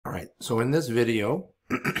So in this video,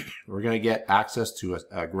 we're going to get access to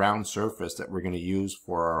a ground surface that we're going to use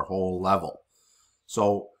for our whole level.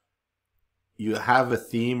 So you have a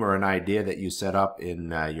theme or an idea that you set up in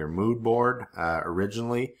your mood board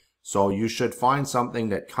originally. So you should find something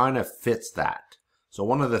that kind of fits that. So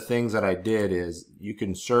one of the things that I did is you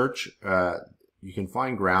can search, you can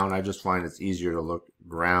find ground. I just find it's easier to look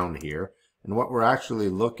ground here. And what we're actually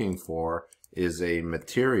looking for is a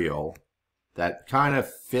material that kind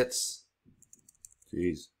of fits,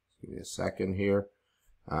 geez, give me a second here,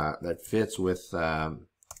 that fits with our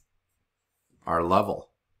level.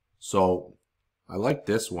 So I like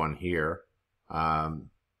this one here. And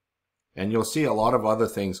you'll see a lot of other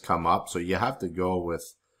things come up. So you have to go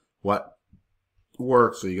with what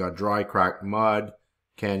works. So you got dry cracked mud,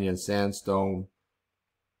 canyon sandstone.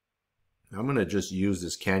 I'm going to just use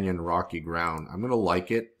this canyon rocky ground. I'm going to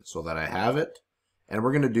like it so that I have it. And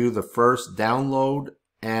we're going to do the first download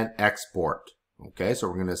and export. Okay, so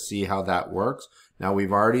we're going to see how that works. Now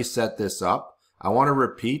we've already set this up. I want to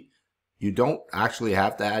repeat, you don't actually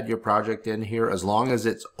have to add your project in here. As long as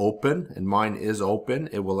it's open, and mine is open,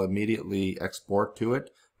 it will immediately export to it.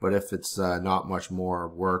 But if it's not much more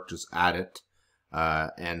work, just add it.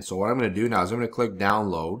 And so what I'm going to do now is I'm going to click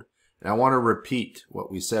download. And I want to repeat what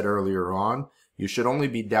we said earlier on. You should only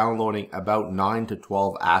be downloading about 9 to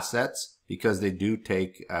 12 assets because they do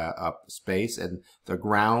take up space, and the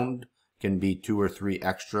ground can be 2 or 3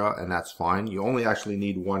 extra, and that's fine. You only actually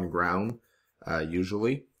need 1 ground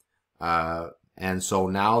usually. And so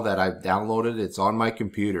now that I've downloaded, it's on my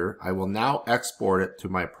computer. I will now export it to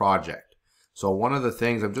my project. So one of the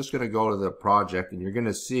things, I'm just going to go to the project, and you're going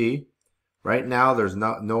to see right now there's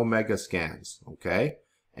no mega scans, okay?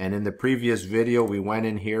 And in the previous video, we went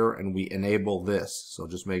in here and we enabled this. So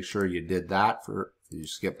just make sure you did that. You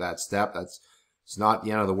skip that step. It's not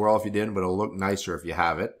the end of the world if you didn't, but it'll look nicer if you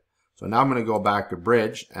have it. So now I'm going to go back to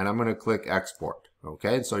Bridge and I'm going to click Export.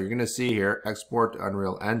 Okay, so you're going to see here, Export to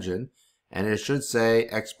Unreal Engine, and it should say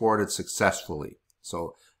exported successfully.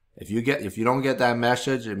 So if you don't get that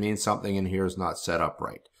message, it means something in here is not set up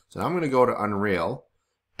right. So now I'm going to go to Unreal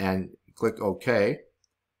and click OK.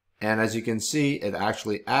 And as you can see, it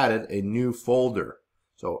actually added a new folder.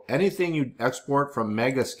 So anything you export from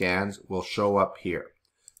Megascans will show up here.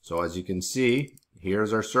 So as you can see,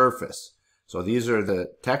 here's our surface. So these are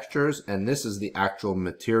the textures, and this is the actual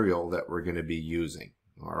material that we're going to be using.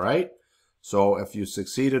 All right. So if you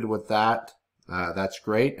succeeded with that, that's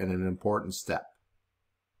great and an important step.